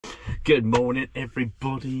Good morning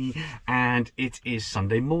everybody, and it is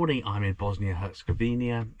Sunday morning. I'm in Bosnia and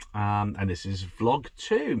Herzegovina, and this is vlog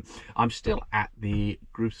 2. I'm still at the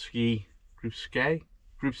Grubesi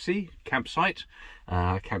campsite,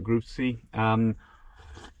 Camp Grubesi.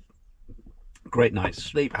 Great night's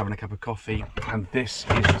sleep, having a cup of coffee, and this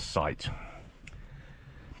is the sight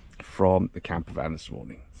from the camper van this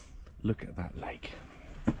morning. Look at that lake.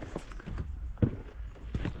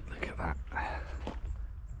 Look at that.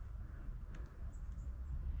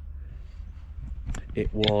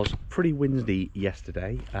 It was pretty windy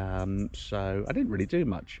yesterday, so I didn't really do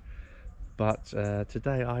much, but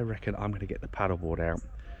today I reckon I'm going to get the paddleboard out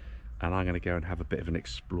and I'm going to go and have a bit of an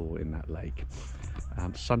explore in that lake.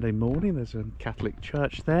 Sunday morning, there's a Catholic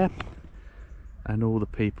church there and all the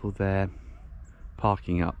people there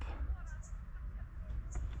parking up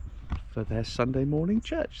for their Sunday morning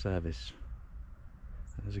church service.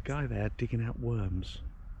 And there's a guy there digging out worms.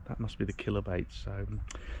 That must be the killer bait. So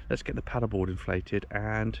let's get the paddleboard inflated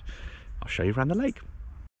and I'll show you around the lake.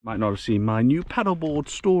 Might not have seen my new paddleboard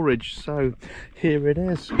storage, so here it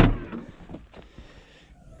is. A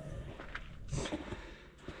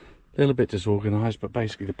little bit disorganized, but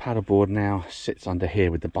basically the paddleboard now sits under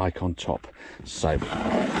here with the bike on top, so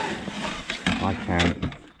I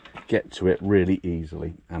can get to it really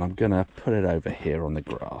easily, and I'm gonna put it over here on the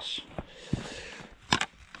grass.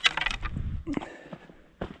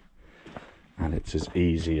 And it's as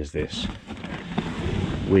easy as this,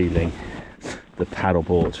 wheeling the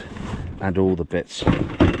paddleboard and all the bits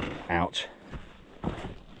out.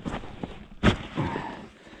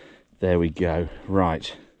 There we go.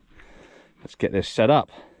 Right, let's get this set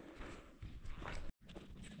up.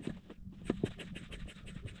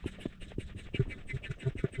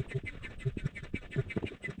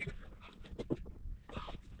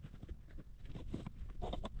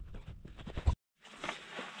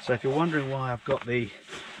 So if you're wondering why I've got the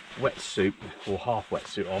wetsuit or half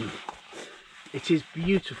wetsuit on, it is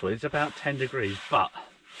beautiful. It's about 10 degrees, but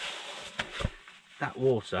that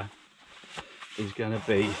water is going to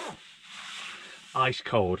be ice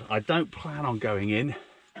cold. I don't plan on going in.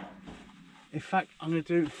 In fact, I'm going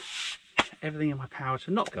to do everything in my power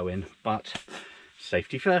to not go in, but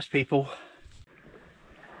safety first, people.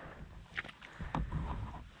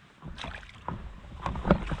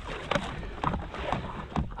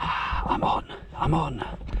 I'm on.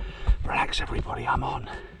 Relax everybody, I'm on.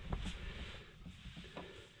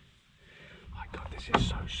 My God, this is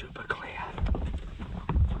so super clear.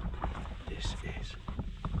 This is.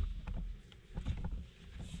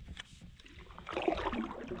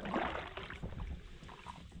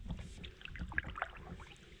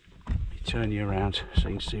 Let me turn you around so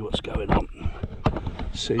you can see what's going on.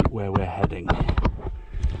 See where we're heading.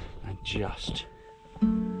 And just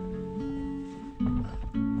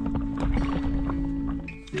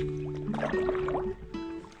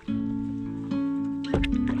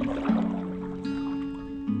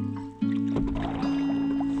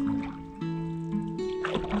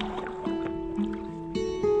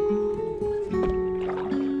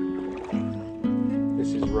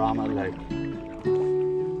Rama Lake,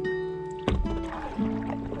 and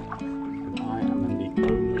I am the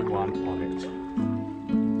only one on it.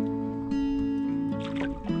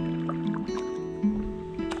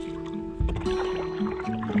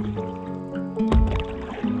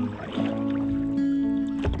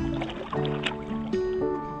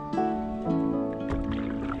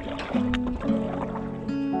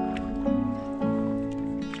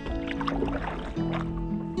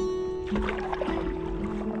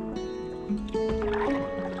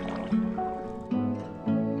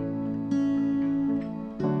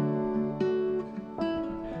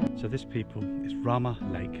 So this people is Rama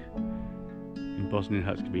Lake in Bosnia and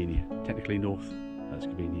Herzegovina, technically North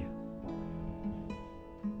Herzegovina.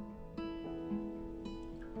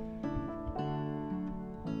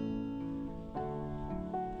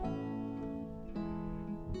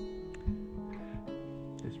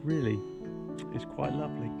 It's quite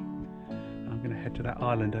lovely. I'm going to head to that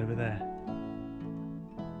island over there.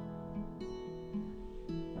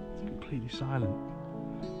 It's completely silent.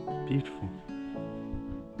 Beautiful.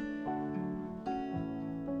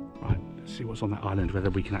 See what's on that island, whether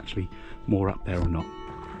we can actually moor up there or not.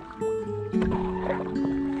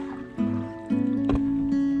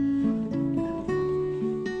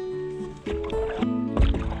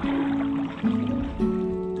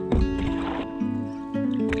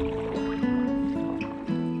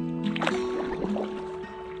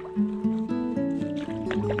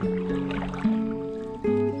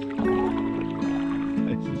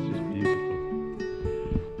 This is just beautiful.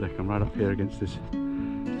 Look, I'm right up here against this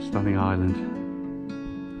stunning island.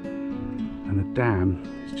 And the dam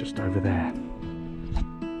is just over there.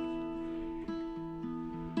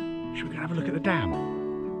 Should we go have a look at the dam?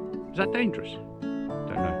 Is that dangerous?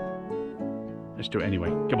 Don't know. Let's do it anyway.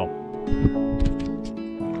 Come on.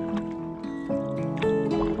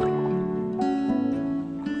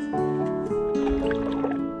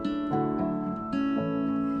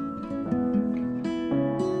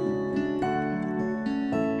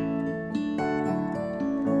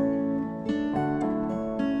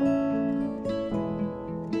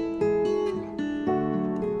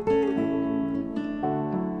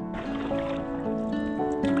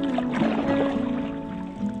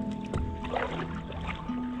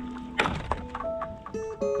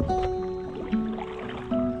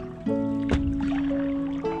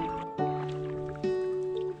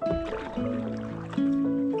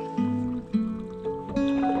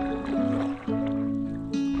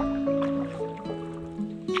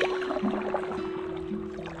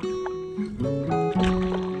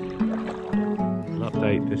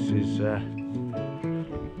 This is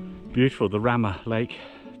beautiful, the Rama Lake,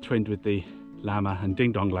 twinned with the Lama and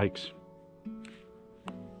Ding Dong lakes.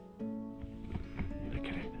 Look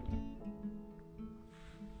at it.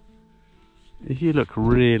 If you look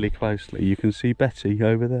really closely, you can see Betty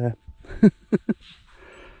over there.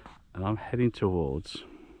 And I'm heading towards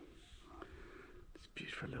these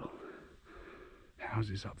beautiful little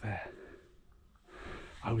houses up there.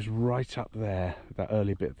 I was right up there, that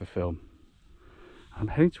early bit of the film. I'm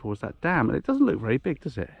heading towards that dam, and it doesn't look very big,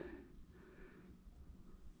 does it?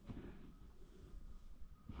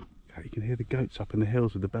 You can hear the goats up in the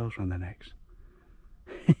hills with the bells around their necks.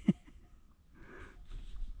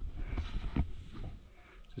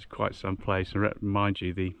 It's quite some place, and remind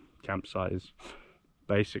you, the campsite is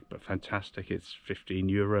basic but fantastic. It's 15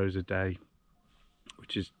 euros a day,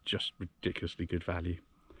 which is just ridiculously good value.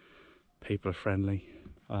 People are friendly,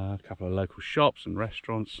 a couple of local shops and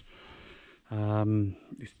restaurants.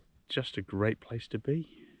 It's just a great place to be.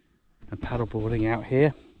 And paddleboarding out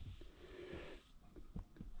here,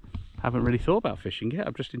 haven't really thought about fishing yet.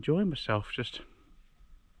 I'm just enjoying myself, just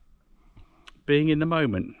being in the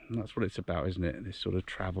moment. And that's what it's about, isn't it? This sort of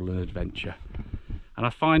travel and adventure. And I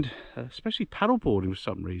find, especially paddleboarding for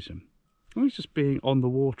some reason, always just being on the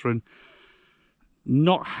water and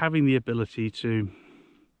not having the ability to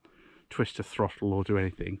twist a throttle or do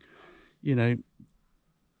anything, you know,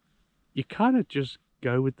 you kind of just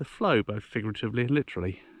go with the flow, both figuratively and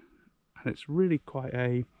literally. And it's really quite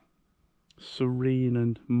a serene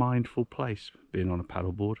and mindful place, being on a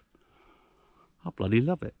paddleboard. I bloody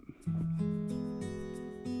love it.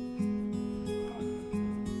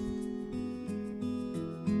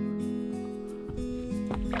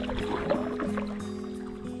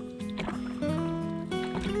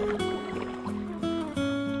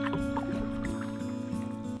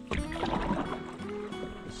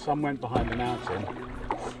 The sun went behind the mountain,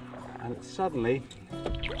 and it's suddenly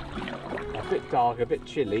a bit dark, a bit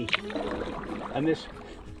chilly, and this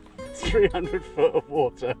 300 foot of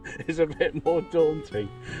water is a bit more daunting.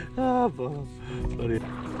 Ah, bloody.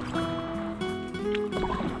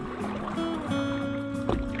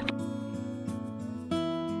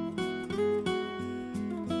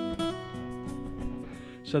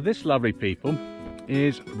 So this lovely people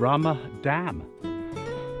is Rama Dam.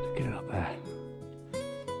 Look at it up there.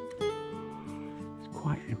 It's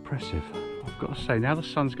quite impressive. I've got to say, now the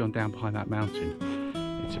sun's gone down behind that mountain,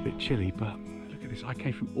 it's a bit chilly, but look at this. I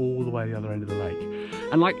came from all the way the other end of the lake.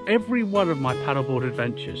 And like every one of my paddleboard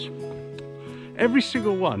adventures, every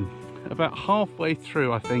single one, about halfway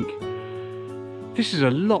through, I think, this is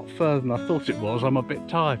a lot further than I thought it was. I'm a bit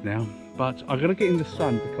tired now. But I'm going to get in the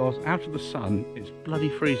sun, because out of the sun it's bloody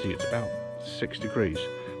freezing. It's about 6 degrees,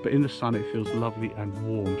 but in the sun it feels lovely and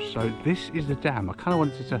warm. So this is the dam. I kind of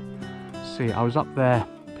wanted to see it. I was up there,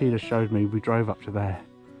 Peter showed me, we drove up to there,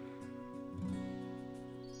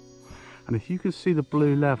 and if you can see the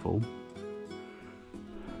blue level,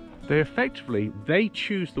 they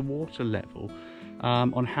choose the water level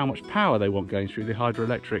on how much power they want going through the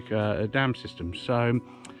hydroelectric dam system. So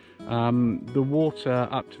the water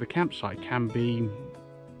up to the campsite can be,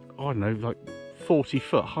 I don't know, like 40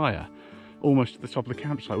 foot higher, almost at the top of the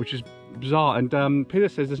campsite, which is bizarre. And Peter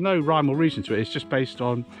says there's no rhyme or reason to it. It's just based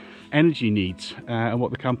on energy needs and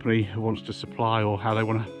what the company wants to supply, or how they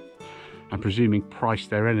want to, I'm presuming, price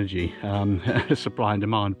their energy, supply and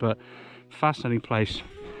demand. But fascinating place.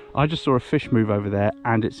 I just saw a fish move over there,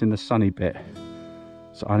 and it's in the sunny bit,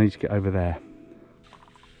 so I need to get over there.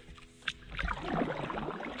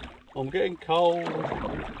 I'm getting cold.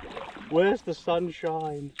 Where's the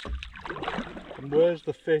sunshine? And where's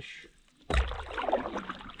the fish?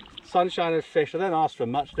 Sunshine and fish. I don't ask for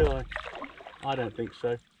much, do I? I don't think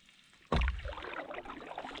so.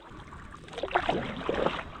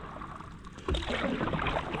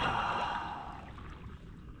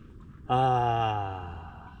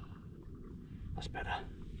 Ah, that's better.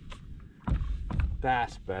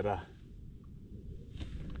 That's better.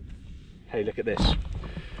 Hey, look at this.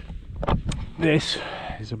 This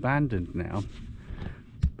is abandoned now,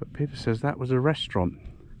 but Peter says that was a restaurant.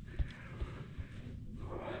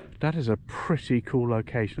 That is a pretty cool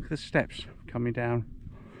location. Look at the steps coming down.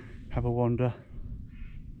 Have a wander.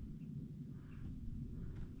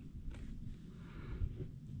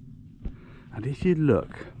 And if you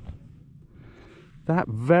look, that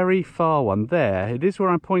very far one there, it is where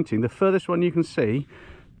I'm pointing, the furthest one you can see,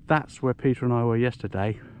 that's where Peter and I were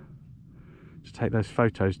yesterday to take those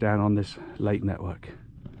photos down on this lake network.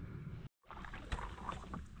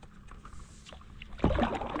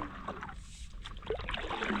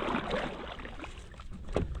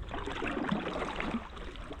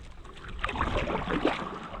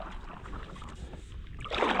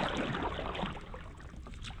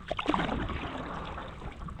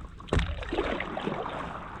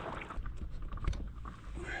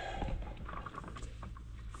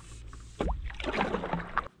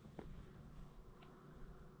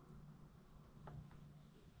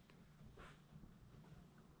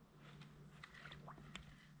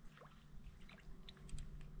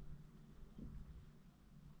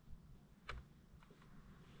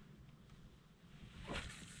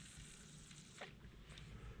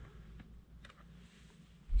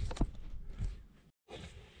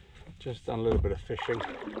 Just done a little bit of fishing,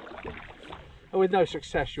 and with no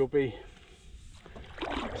success you'll be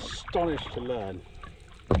astonished to learn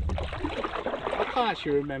I can't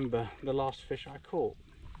actually remember the last fish I caught.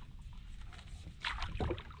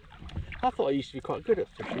 I thought I used to be quite good at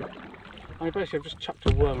fishing. I mean, basically I've just chucked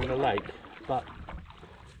a worm in a lake, but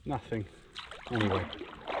nothing. Anyway,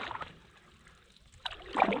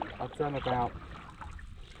 I've done about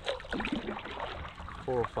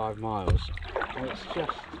 4 or 5 miles, and it's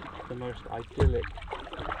just the most idyllic .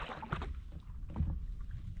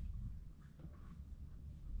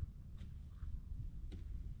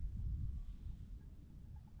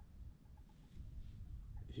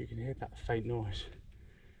 You can hear that faint noise.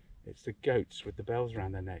 It's the goats with the bells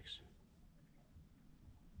around their necks.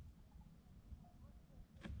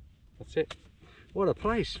 That's it. What a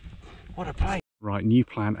place. What a place. Right, new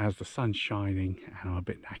plan as the sun's shining and I'm a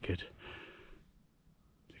bit knackered.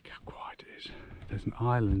 Look how quiet it is. There's an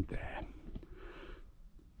island there.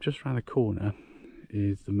 Just around the corner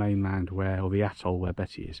is the mainland where, or the atoll where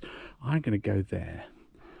Betty is. I'm going to go there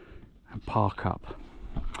and park up.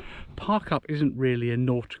 Park up isn't really a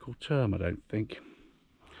nautical term, I don't think.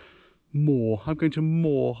 Moor. I'm going to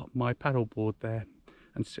moor my paddleboard there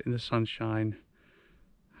and sit in the sunshine,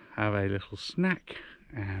 have a little snack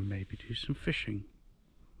and maybe do some fishing.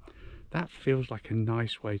 That feels like a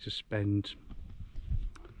nice way to spend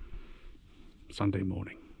Sunday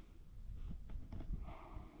morning.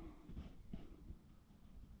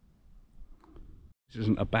 This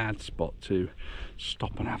isn't a bad spot to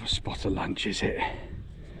stop and have a spot of lunch, is it?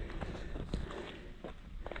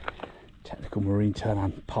 Technical marine term,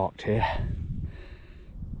 I'm parked here.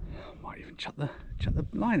 Might even chuck the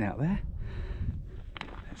line out there.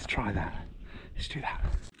 Let's try that. Let's do that.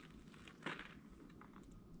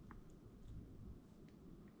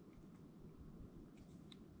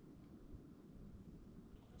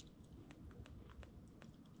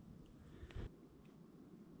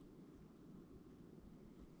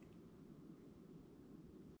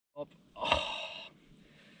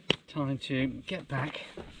 Time to get back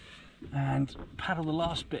and paddle the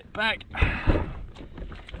last bit back,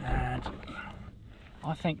 and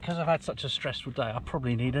I think because I've had such a stressful day I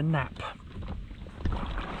probably need a nap.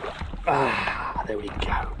 There we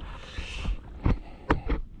go.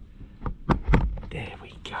 There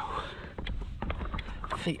we go.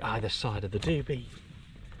 Feet either side of the doobie.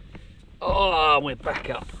 Oh, we're back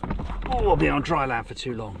up. Oh, I'll be on dry land for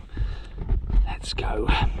too long. Let's go.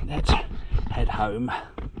 Let's head home.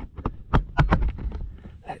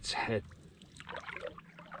 Let's head.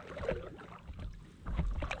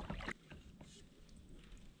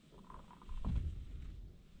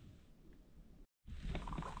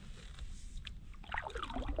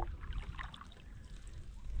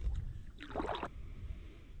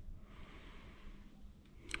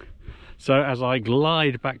 So as I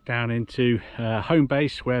glide back down into home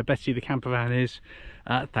base where Betty the camper van is,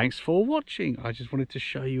 thanks for watching. I just wanted to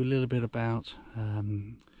show you a little bit about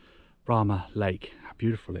Rama Lake, how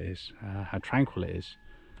beautiful it is, how tranquil it is.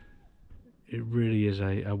 It really is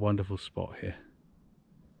a wonderful spot here.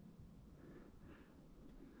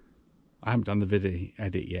 I haven't done the video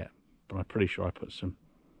edit yet, but I'm pretty sure I put some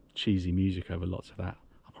cheesy music over lots of that.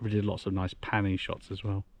 I probably did lots of nice panning shots as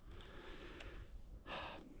well.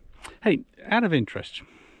 Hey, out of interest,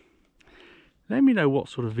 let me know what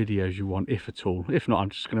sort of videos you want, if at all. If not, I'm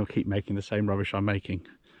just going to keep making the same rubbish I'm making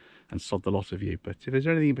and sod the lot of you. But if there's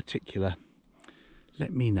anything in particular,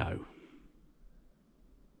 let me know.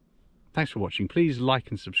 Thanks for watching. Please like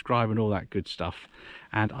and subscribe and all that good stuff.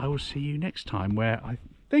 And I will see you next time, where I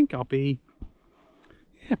think I'll be,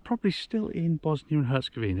 yeah, probably still in Bosnia and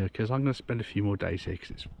Herzegovina, because I'm going to spend a few more days here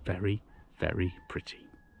because it's very, very pretty.